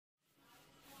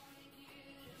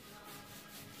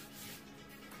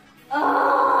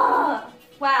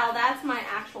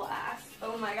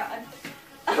my god.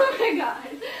 Oh my god.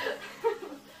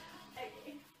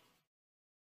 Okay.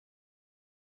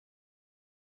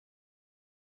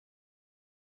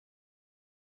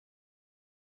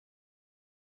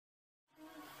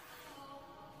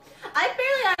 I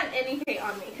barely have any hate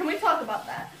on me. Can we talk about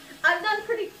that? I've done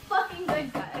pretty fucking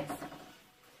good, guys.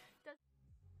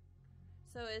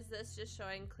 So is this just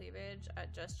showing cleavage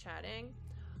at just chatting?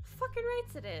 Fucking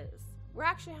rights it is. We're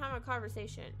actually having a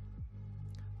conversation.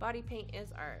 Body paint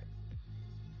is art.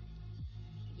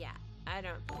 Yeah, I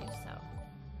don't believe so.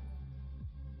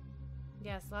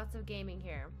 Yes, lots of gaming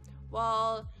here.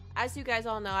 Well, as you guys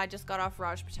all know, I just got off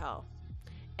Raj Patel.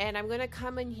 And I'm gonna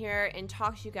come in here and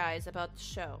talk to you guys about the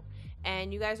show.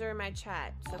 And you guys are in my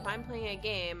chat. So if I'm playing a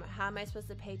game, how am I supposed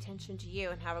to pay attention to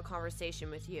you and have a conversation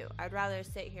with you? I'd rather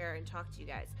sit here and talk to you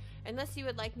guys. Unless you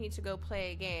would like me to go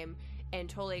play a game and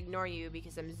totally ignore you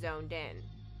because I'm zoned in.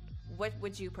 What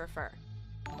would you prefer?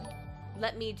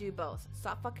 Let me do both.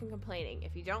 Stop fucking complaining.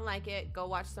 If you don't like it, go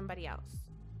watch somebody else.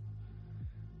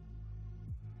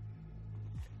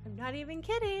 I'm not even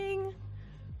kidding.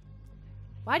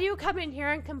 Why do you come in here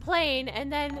and complain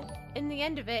and then in the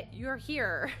end of it, you're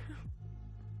here?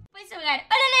 Puedes jugar.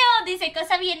 Hola Leo, dice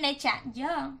cosa bien hecha.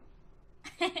 Yo.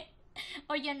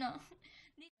 O yo no.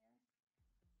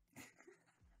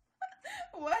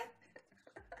 What?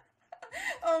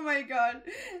 Oh my god.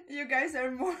 You guys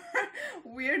are more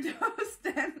weirdos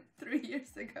than 3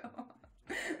 years ago.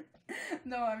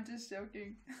 No, I'm just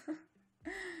joking.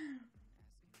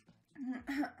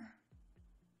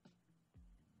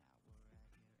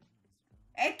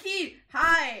 Eki!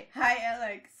 Hi! Hi,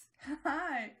 Alex!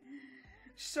 Hi!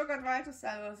 Sokat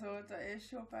változtál azóta, és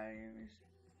jó pár év is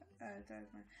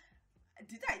eltelt meg.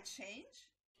 Did I change?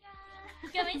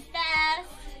 ¿Cómo estás?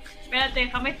 Espérate,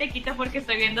 déjame te quito porque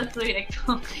estoy viendo tu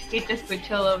directo y te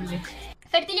escucho doble.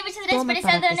 Fertilio, muchas gracias por esa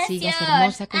Toma para que donación. sigas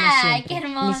hermosa como Ay, qué siempre.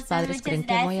 hermoso. Mis padres Muchas creen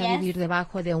gracias. que voy a vivir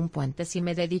debajo de un puente si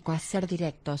me dedico a hacer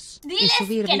directos y Diles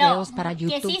subir que no, videos para que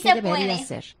YouTube. sí ¿Qué se debería puede.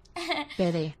 hacer? PD,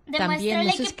 también Demuéstrale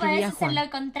nos que escribía puedes hacer Juan. lo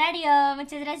contrario.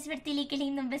 Muchas gracias, Fertili, qué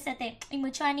lindo, un besote. Y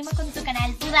mucho ánimo con tu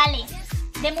canal. Tú dale.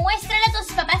 Demuéstrale a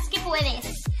tus papás que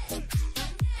puedes.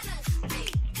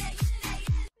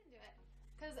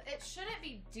 Because it shouldn't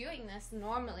be doing this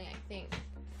normally, I think.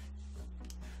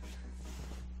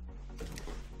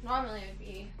 Normally it would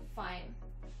be fine.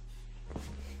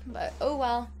 But oh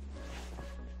well.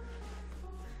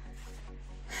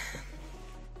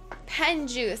 Pen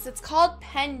juice. It's called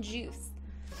pen juice.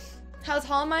 How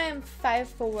tall am I? I'm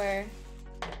 5'4".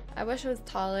 I wish I was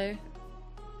taller.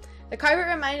 The carpet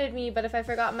reminded me, but if I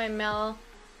forgot my mail,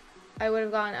 I would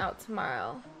have gone out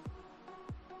tomorrow.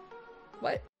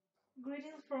 What?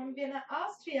 Greetings from Vienna,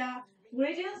 Austria.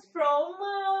 Greetings from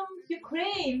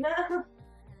Ukraine.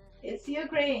 It's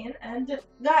Ukraine, and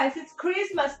guys, it's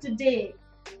Christmas today.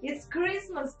 It's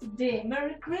Christmas today.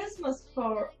 Merry Christmas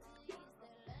for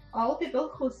all people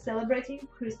who's celebrating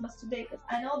Christmas today, because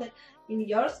I know that in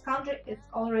your country it's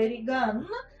already gone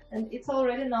and it's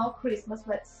already now Christmas,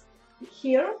 but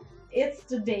here it's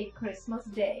today Christmas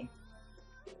Day.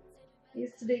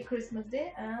 It's today Christmas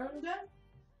Day, and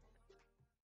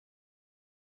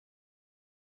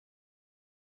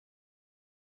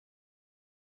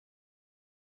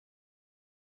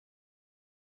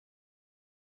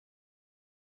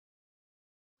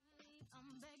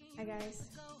Hi guys.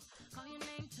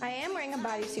 I am wearing a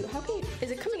bodysuit. How can you,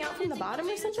 is it coming out from the bottom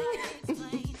or something?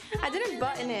 I didn't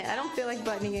button it. I don't feel like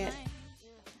buttoning it.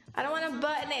 I don't want to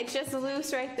button it. It's just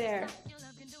loose right there.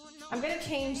 I'm gonna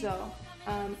change though.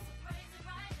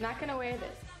 Not gonna wear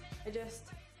this.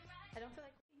 I don't feel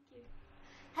like. Thank you.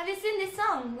 Have you seen this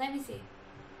song? Let me see.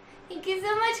 Thank you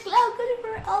so much, Cloud,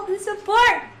 for all the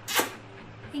support.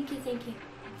 Thank you, thank you.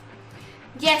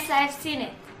 Yes, I've seen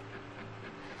it.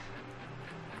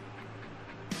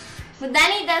 But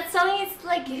Danny, that song is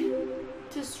like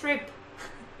to strip.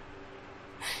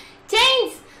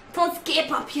 James! Entonces, ¿qué,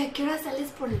 papi? ¿A qué hora sales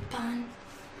por el pan?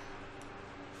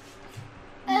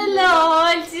 Hello,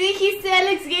 sí dijiste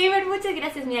Alex Gamer. Muchas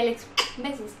gracias, mi Alex.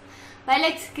 Besos. Va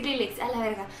Alex Skrillex, a la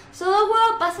verga.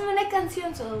 Sodo, pásame una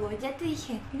canción, Sodo, ya te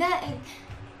dije.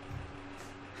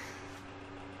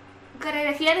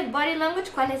 Coreografía de Body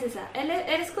Language, ¿cuál es esa?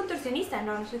 ¿Eres contorsionista?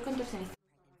 No, no soy contorsionista.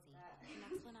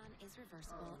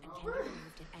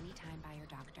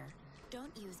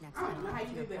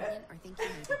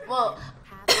 Well,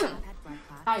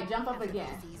 alright, jump up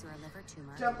again.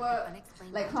 Jump up,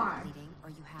 like climb.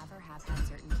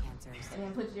 And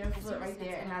then put your foot right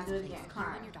there, and I'll do it again.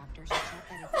 Climb.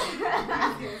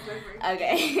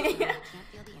 Okay.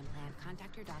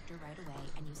 Contact your doctor right away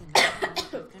and use a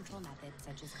control method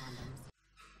such as condoms.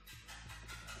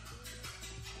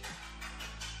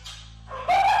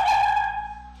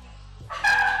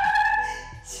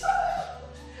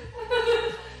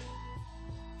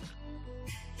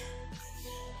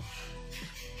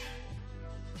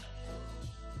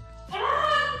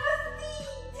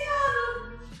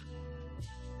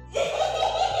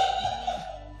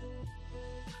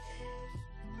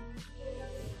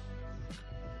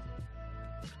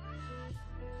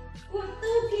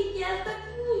 я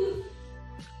такую.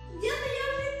 Где-то я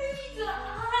уже это видела.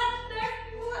 Ага, так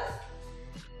вот.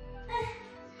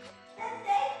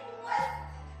 Так вот.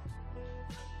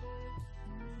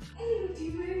 Ты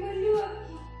мои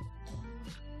малютки.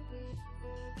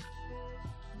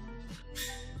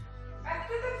 А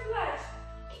кто там плачет?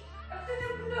 А кто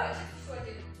там плачет,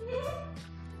 Шотик?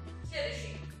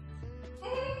 Следующий.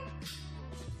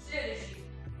 Следующий.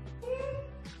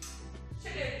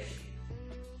 Следующий.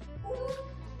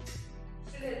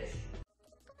 Следующий.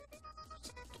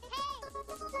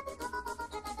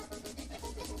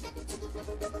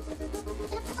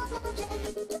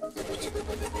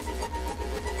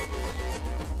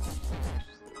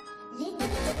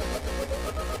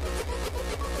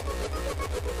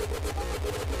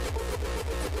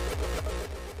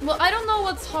 Well, I don't know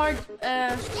what's hard.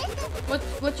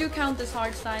 What you count as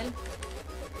hard style?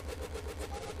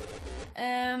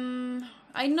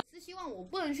 I know. 是希望我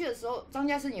不能去的时候，张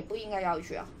家生也不应该要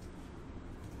去啊。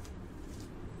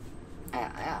哎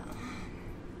呀哎呀，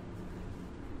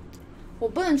我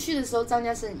不能去的时候，张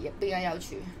家生也不应该要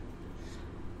去。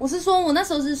我是说，我那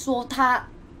时候是说他，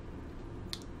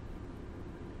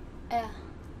哎呀，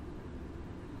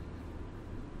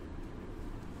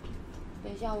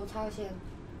等一下，我插个线。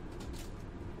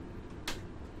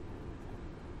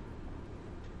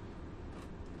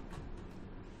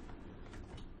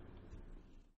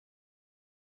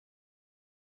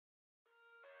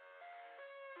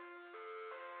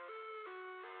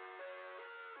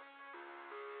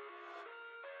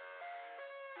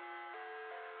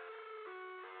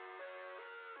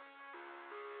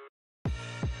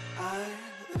I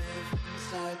live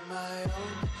inside my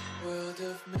own world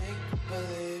of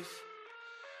make-believe.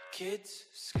 Kids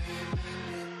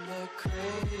screaming in the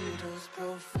cradles,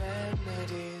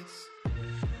 profanities.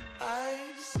 I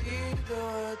see the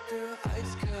world through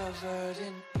ice covered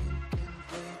in ink and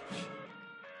bleach.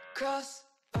 Cross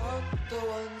out the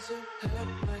ones who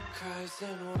heard my cries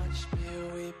and watched me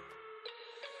weep.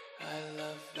 I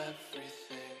love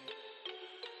everything.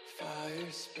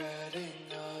 Fire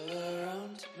spreading all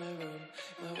around my room.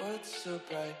 My world's so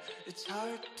bright, it's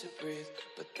hard to breathe,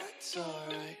 but that's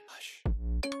alright. Hush.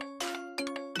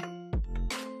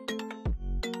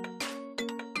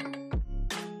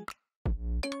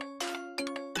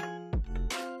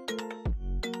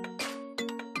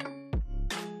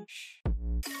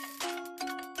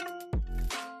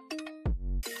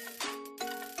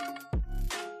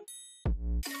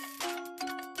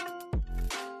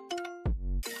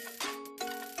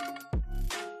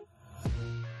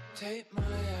 Take my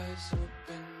eyes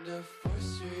open to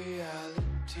force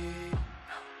reality.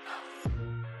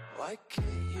 Why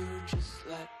can't you just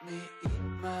let me eat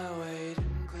my weight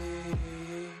in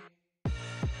glee?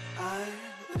 I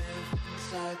live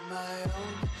inside my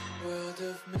own world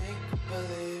of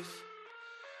make-believe.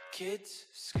 Kids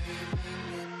screaming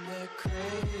in their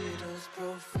cradles,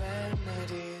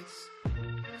 profanities.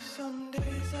 Some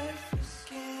days I feel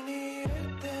skinnier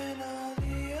than all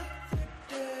the other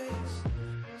days.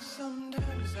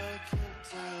 Sometimes I can't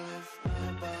tell if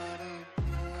my body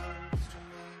belongs to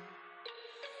me.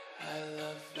 I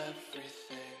love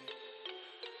everything.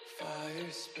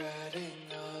 Fire spreading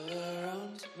all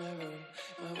around my room.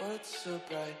 My world's so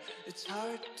bright, it's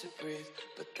hard to breathe,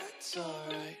 but that's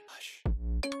alright. Hush.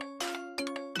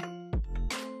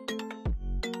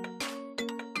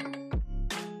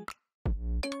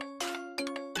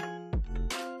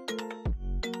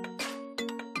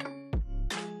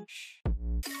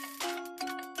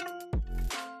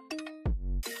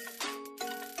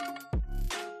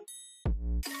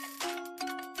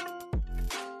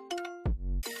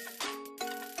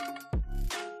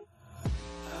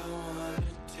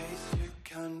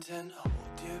 And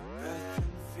hold your breath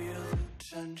and feel the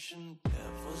tension.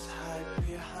 Devils hide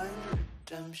behind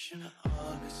redemption.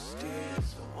 Honesty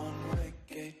is a one-way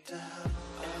gate to hell.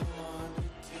 I wanna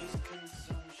taste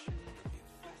consumption.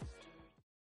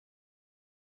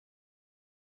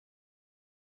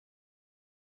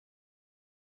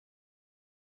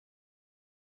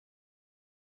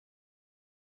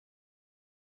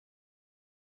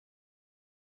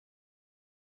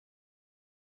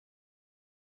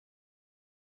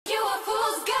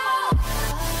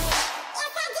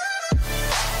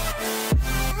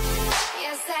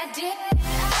 Yes, I did.